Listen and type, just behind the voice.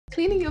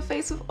Cleaning your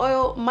face with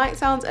oil might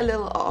sound a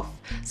little off,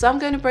 so I'm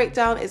going to break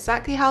down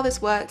exactly how this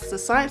works, the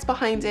science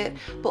behind it,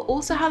 but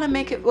also how to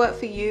make it work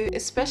for you,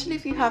 especially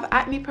if you have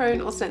acne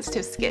prone or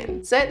sensitive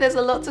skin. So there's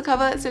a lot to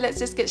cover, so let's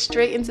just get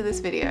straight into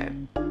this video.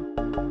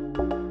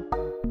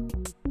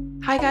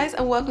 Hi guys,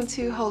 and welcome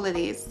to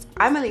WholeElise.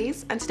 I'm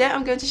Elise, and today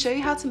I'm going to show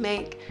you how to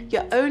make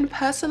your own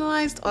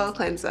personalized oil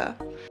cleanser.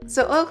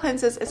 So oil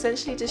cleansers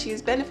essentially just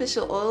use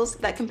beneficial oils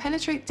that can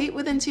penetrate deep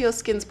within your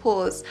skin's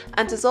pores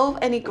and dissolve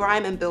any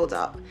grime and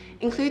buildup,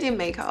 including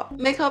makeup.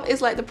 Makeup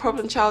is like the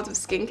problem child of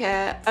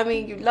skincare. I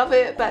mean, you love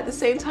it, but at the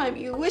same time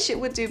you wish it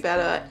would do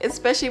better,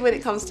 especially when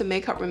it comes to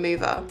makeup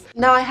remover.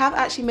 Now I have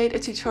actually made a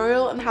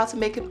tutorial on how to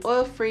make an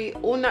oil-free,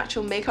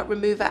 all-natural makeup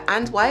remover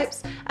and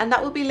wipes, and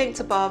that will be linked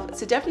above,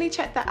 so definitely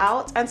check that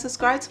out and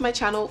subscribe to my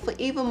channel for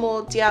even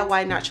more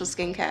DIY natural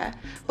skincare.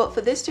 But for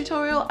this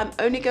tutorial, I'm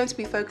only going to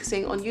be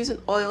focusing on using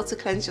oil to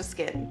cleanse your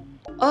skin.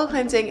 Oil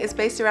cleansing is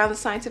based around the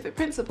scientific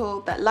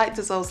principle that like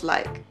dissolves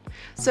like.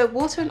 So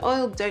water and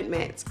oil don't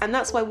mix, and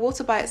that's why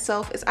water by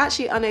itself is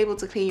actually unable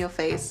to clean your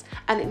face,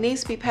 and it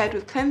needs to be paired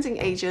with cleansing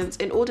agents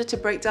in order to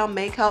break down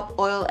makeup,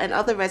 oil and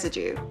other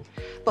residue.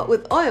 But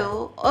with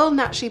oil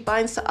naturally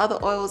binds to other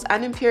oils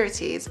and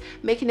impurities,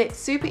 making it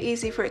super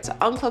easy for it to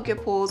unclog your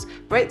pores,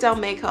 break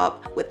down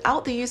makeup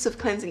without the use of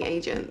cleansing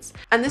agents.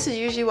 And this is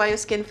usually why your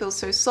skin feels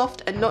so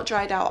soft and not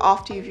dried out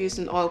after you've used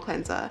an oil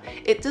cleanser.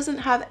 It doesn't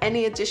have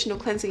any additional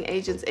cleansing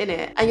agents in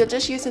it, and you're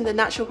just using the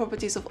natural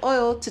properties of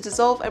oil to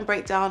dissolve and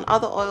break down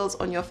other oils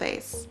on your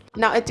face.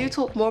 Now I do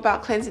talk more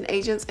about cleansing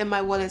agents in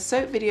my WholeElise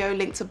soap video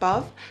linked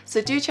above,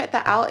 so do check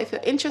that out if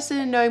you're interested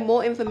in knowing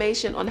more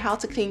information on how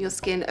to clean your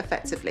skin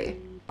effectively.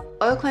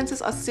 Oil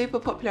cleansers are super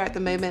popular at the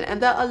moment,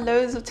 and there are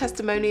loads of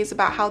testimonies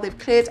about how they've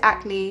cleared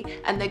acne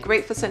and they're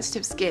great for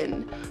sensitive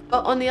skin.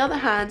 But on the other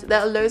hand,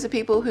 there are loads of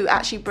people who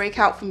actually break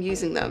out from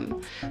using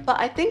them. But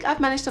I think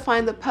I've managed to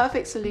find the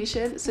perfect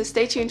solution, so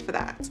stay tuned for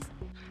that.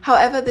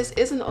 However, this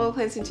is an oil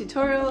cleansing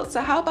tutorial,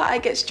 so how about I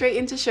get straight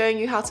into showing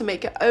you how to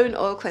make your own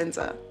oil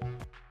cleanser.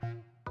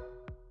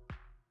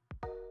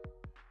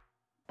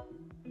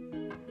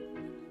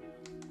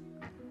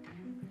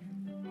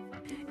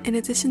 In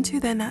addition to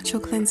their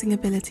natural cleansing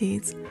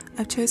abilities,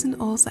 I've chosen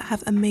oils that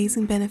have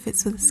amazing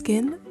benefits for the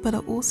skin, but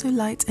are also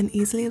light and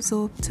easily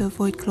absorbed to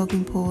avoid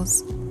clogging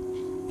pores.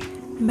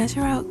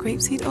 Measure out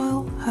grapeseed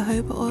oil,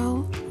 jojoba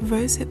oil,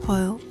 rosehip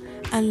oil,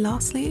 and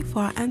lastly, for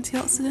our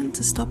antioxidant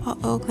to stop our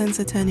oil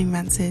cleanser turning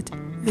rancid,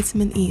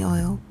 vitamin E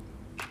oil.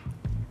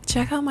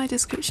 Check out my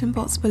description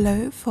box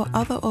below for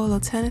other oil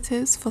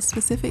alternatives for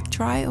specific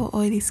dry or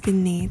oily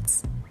skin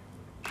needs.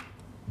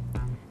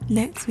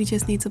 Next, we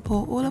just need to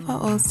pour all of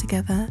our oils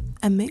together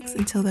and mix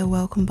until they're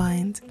well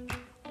combined.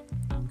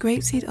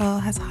 Grapeseed oil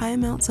has high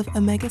amounts of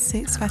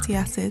omega-6 fatty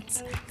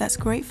acids that's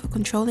great for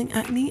controlling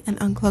acne and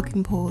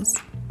unclogging pores.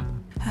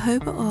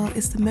 Jojoba oil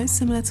is the most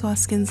similar to our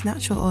skin's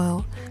natural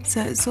oil, so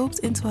it absorbs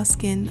into our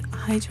skin,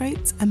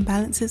 hydrates and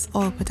balances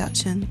oil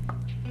production.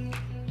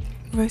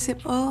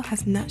 Rosehip oil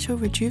has natural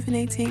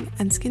rejuvenating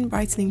and skin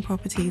brightening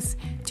properties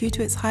due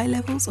to its high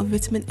levels of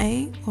vitamin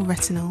A or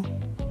retinol.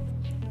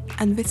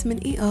 And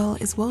vitamin E oil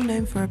is well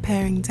known for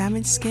repairing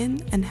damaged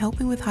skin and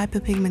helping with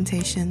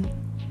hyperpigmentation.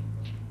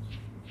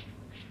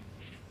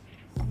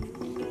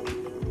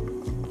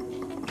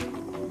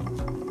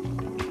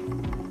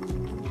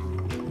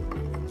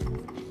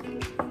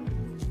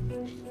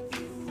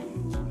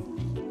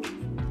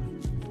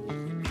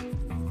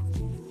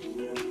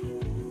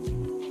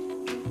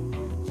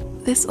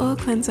 This oil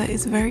cleanser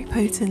is very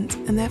potent,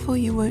 and therefore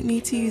you won't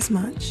need to use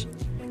much.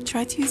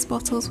 Try to use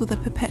bottles with a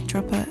pipette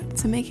dropper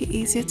to make it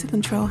easier to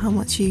control how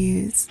much you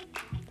use.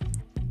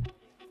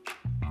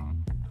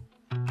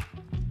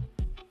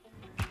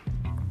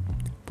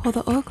 Pour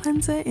the oil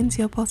cleanser into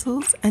your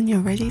bottles and you're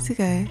ready to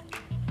go.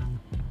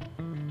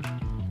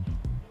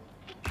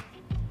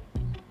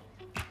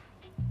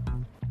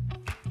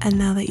 And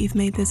now that you've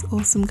made this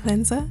awesome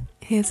cleanser,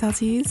 here's how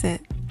to use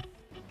it.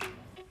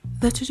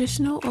 The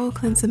traditional oil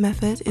cleanser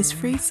method is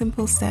 3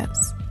 simple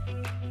steps.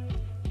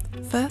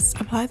 First,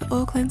 apply the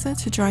oil cleanser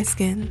to dry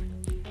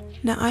skin.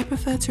 Now I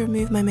prefer to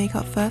remove my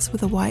makeup first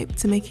with a wipe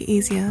to make it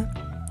easier.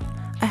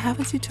 I have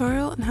a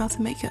tutorial on how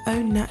to make your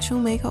own natural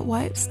makeup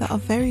wipes that are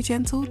very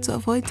gentle to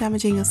avoid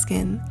damaging your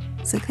skin,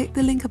 so click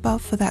the link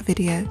above for that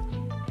video.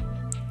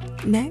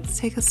 Next,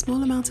 take a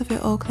small amount of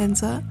your oil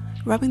cleanser,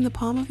 rubbing the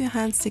palm of your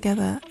hands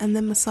together and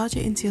then massage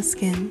it into your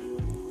skin.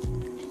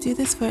 Do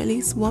this for at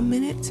least 1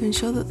 minute to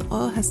ensure that the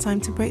oil has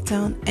time to break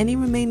down any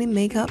remaining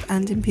makeup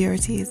and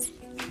impurities.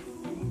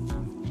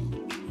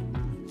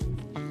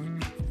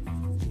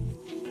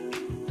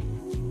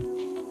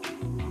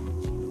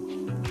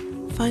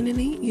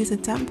 Finally, use a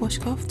damp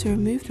washcloth to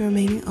remove the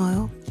remaining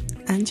oil,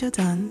 and you're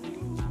done.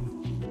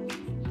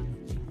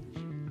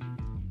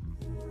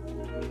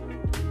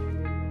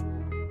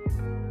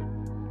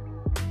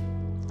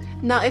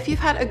 Now, if you've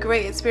had a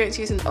great experience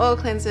using oil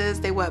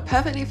cleansers, they work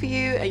perfectly for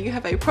you, and you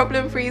have a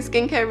problem-free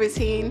skincare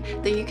routine,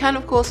 then you can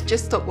of course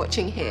just stop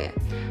watching here.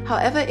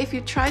 However, if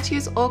you've tried to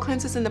use oil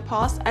cleansers in the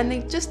past and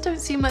they just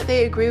don't seem like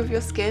they agree with your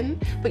skin,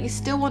 but you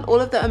still want all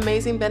of the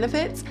amazing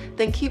benefits,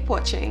 then keep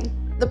watching.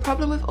 The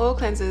problem with oil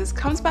cleansers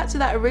comes back to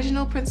that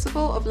original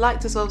principle of like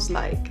dissolves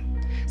like.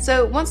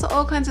 So once the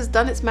oil cleanser's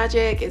done its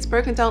magic, it's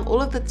broken down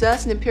all of the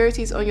dirt and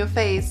impurities on your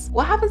face,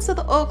 what happens to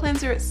the oil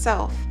cleanser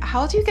itself?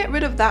 How do you get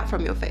rid of that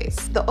from your face?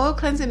 The oil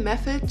cleansing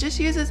method just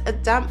uses a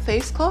damp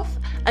face cloth,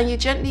 and you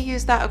gently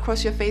use that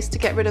across your face to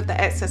get rid of the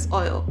excess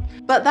oil.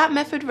 But that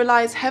method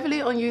relies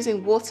heavily on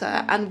using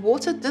water, and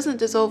water doesn't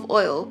dissolve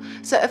oil,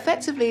 so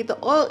effectively the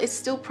oil is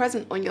still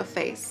present on your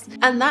face.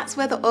 And that's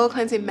where the oil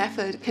cleansing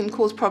method can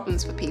cause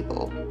problems for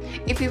people.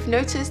 If you've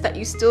noticed that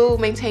you still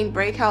maintain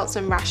breakouts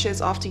and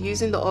rashes after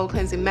using the oil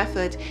cleansing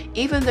method,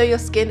 even though your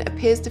skin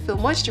appears to feel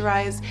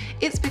moisturized,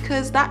 it's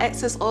because that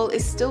excess oil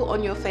is still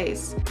on your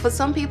face. For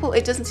some people,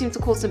 it doesn't seem to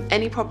cause them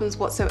any problems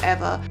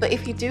whatsoever, but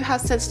if you do have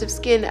sensitive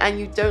skin and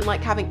you don't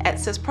like having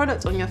excess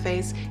product on your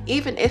face,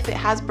 even if it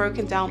has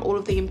broken down all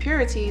of the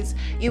impurities,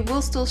 you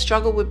will still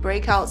struggle with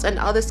breakouts and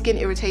other skin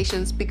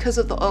irritations because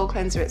of the oil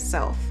cleanser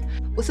itself.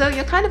 So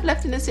you're kind of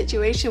left in a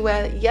situation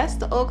where, yes,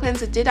 the oil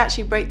cleanser did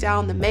actually break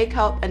down the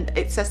makeup and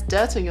excess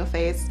dirt on your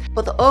face,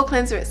 but the oil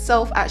cleanser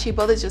itself actually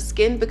bothers your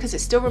skin because it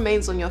still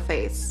remains on your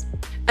face.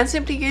 And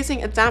simply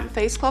using a damp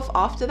face cloth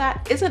after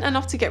that isn't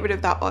enough to get rid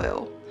of that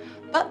oil.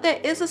 But there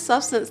is a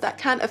substance that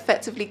can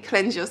effectively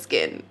cleanse your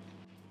skin: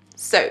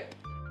 soap.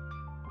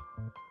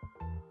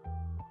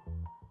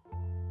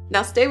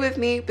 Now stay with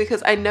me,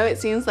 because I know it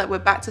seems like we're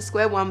back to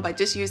square one by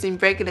just using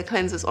regular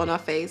cleansers on our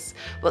face,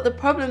 but the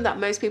problem that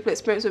most people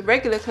experience with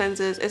regular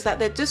cleansers is that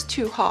they're just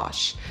too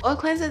harsh. Oil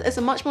cleansers is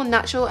a much more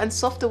natural and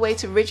softer way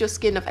to rid your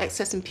skin of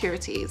excess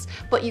impurities,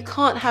 but you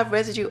can't have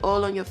residue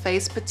oil on your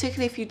face,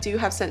 particularly if you do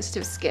have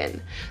sensitive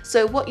skin.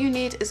 So what you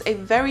need is a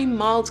very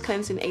mild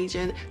cleansing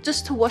agent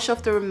just to wash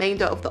off the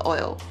remainder of the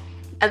oil.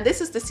 And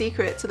this is the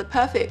secret to the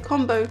perfect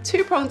combo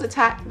two-pronged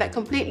attack that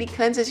completely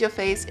cleanses your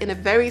face in a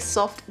very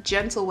soft,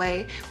 gentle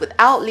way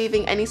without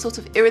leaving any sort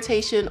of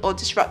irritation or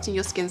disrupting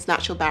your skin's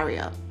natural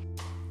barrier.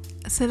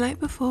 So like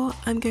before,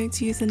 I'm going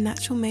to use a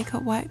natural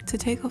makeup wipe to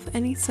take off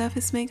any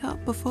surface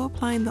makeup before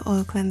applying the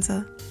oil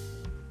cleanser.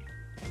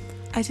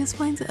 I just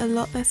find it a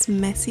lot less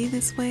messy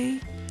this way.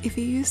 If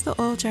you use the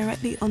oil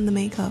directly on the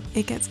makeup,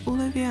 it gets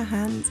all over your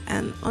hands,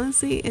 and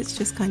honestly, it's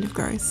just kind of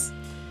gross.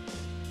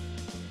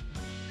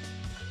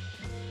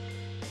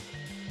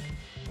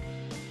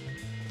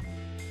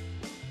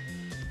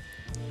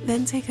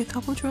 Then take a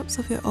couple drops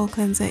of your oil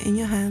cleanser in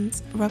your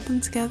hands, rub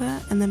them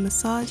together, and then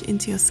massage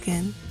into your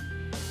skin.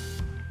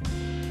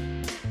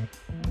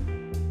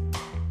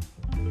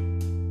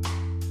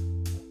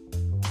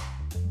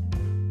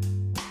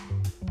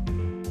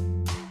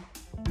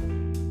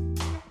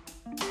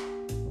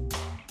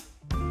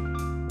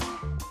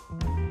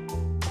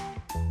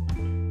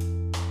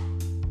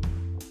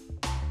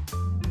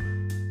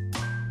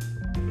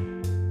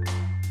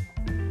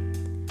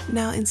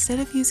 Now, instead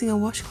of using a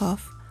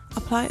washcloth,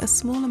 apply a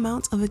small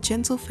amount of a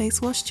gentle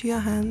face wash to your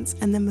hands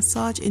and then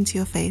massage into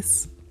your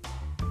face.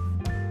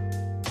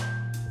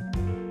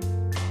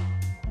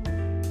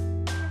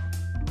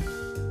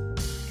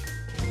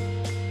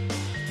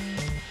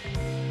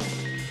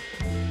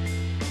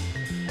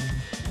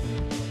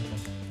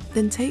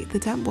 Then take the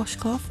damp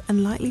washcloth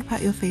and lightly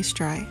pat your face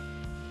dry.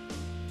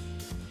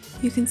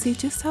 You can see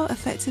just how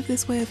effective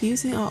this way of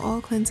using our oil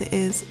cleanser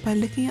is by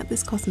looking at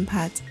this cotton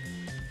pad.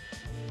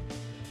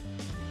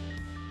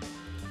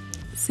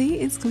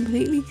 See, it's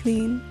completely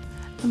clean,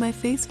 and my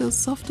face feels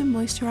soft and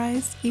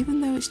moisturized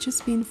even though it's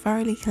just been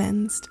thoroughly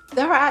cleansed.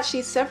 There are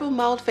actually several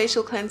mild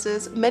facial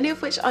cleansers, many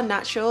of which are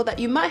natural, that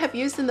you might have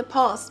used in the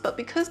past, but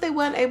because they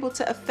weren't able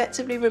to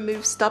effectively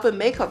remove stubborn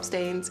makeup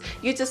stains,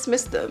 you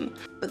dismissed them.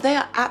 But they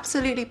are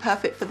absolutely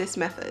perfect for this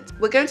method.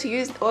 We're going to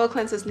use the oil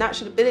cleanser's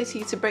natural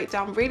ability to break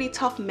down really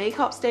tough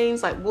makeup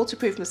stains like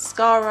waterproof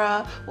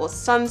mascara or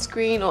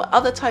sunscreen or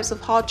other types of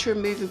hard to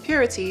remove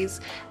impurities,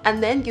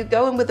 and then you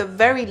go in with a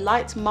very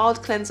light,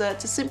 mild cleanser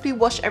to simply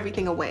wash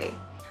everything away.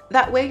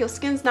 That way your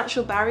skin's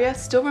natural barrier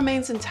still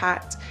remains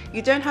intact,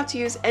 you don't have to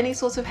use any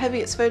sort of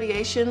heavy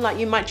exfoliation like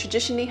you might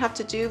traditionally have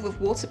to do with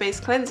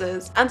water-based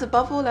cleansers, and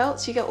above all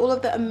else you get all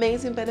of the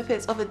amazing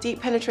benefits of a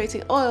deep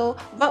penetrating oil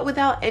but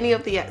without any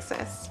of the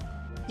excess.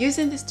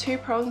 Using this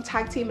two-pronged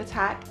tag team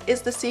attack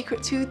is the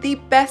secret to the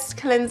best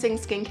cleansing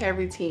skincare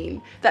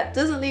routine that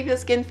doesn't leave your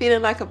skin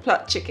feeling like a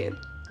plucked chicken.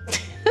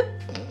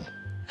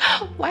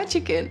 Why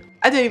chicken?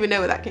 I don't even know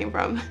where that came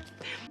from.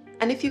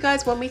 And if you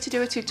guys want me to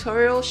do a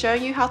tutorial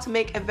showing you how to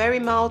make a very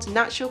mild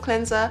natural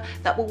cleanser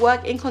that will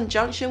work in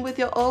conjunction with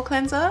your oil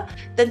cleanser,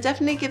 then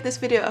definitely give this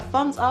video a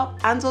thumbs up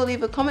and or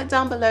leave a comment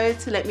down below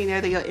to let me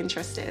know that you're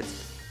interested.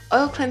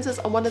 Oil cleansers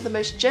are one of the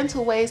most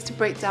gentle ways to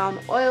break down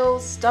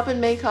oils, stubborn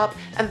makeup,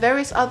 and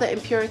various other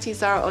impurities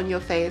that are on your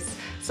face.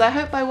 So I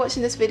hope by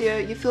watching this video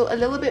you feel a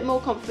little bit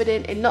more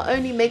confident in not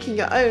only making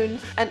your own,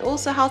 and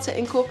also how to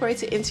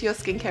incorporate it into your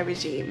skincare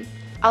regime.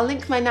 I'll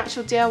link my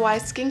natural DIY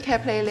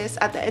skincare playlist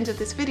at the end of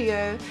this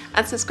video,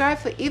 and subscribe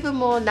for even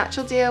more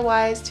natural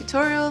DIYs,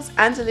 tutorials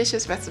and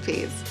delicious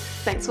recipes.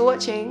 Thanks for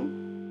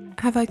watching.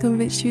 Have I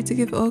convinced you to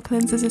give oil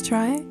cleansers a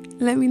try?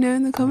 Let me know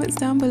in the comments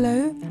down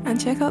below, and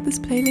check out this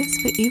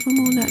playlist for even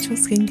more natural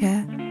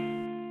skincare.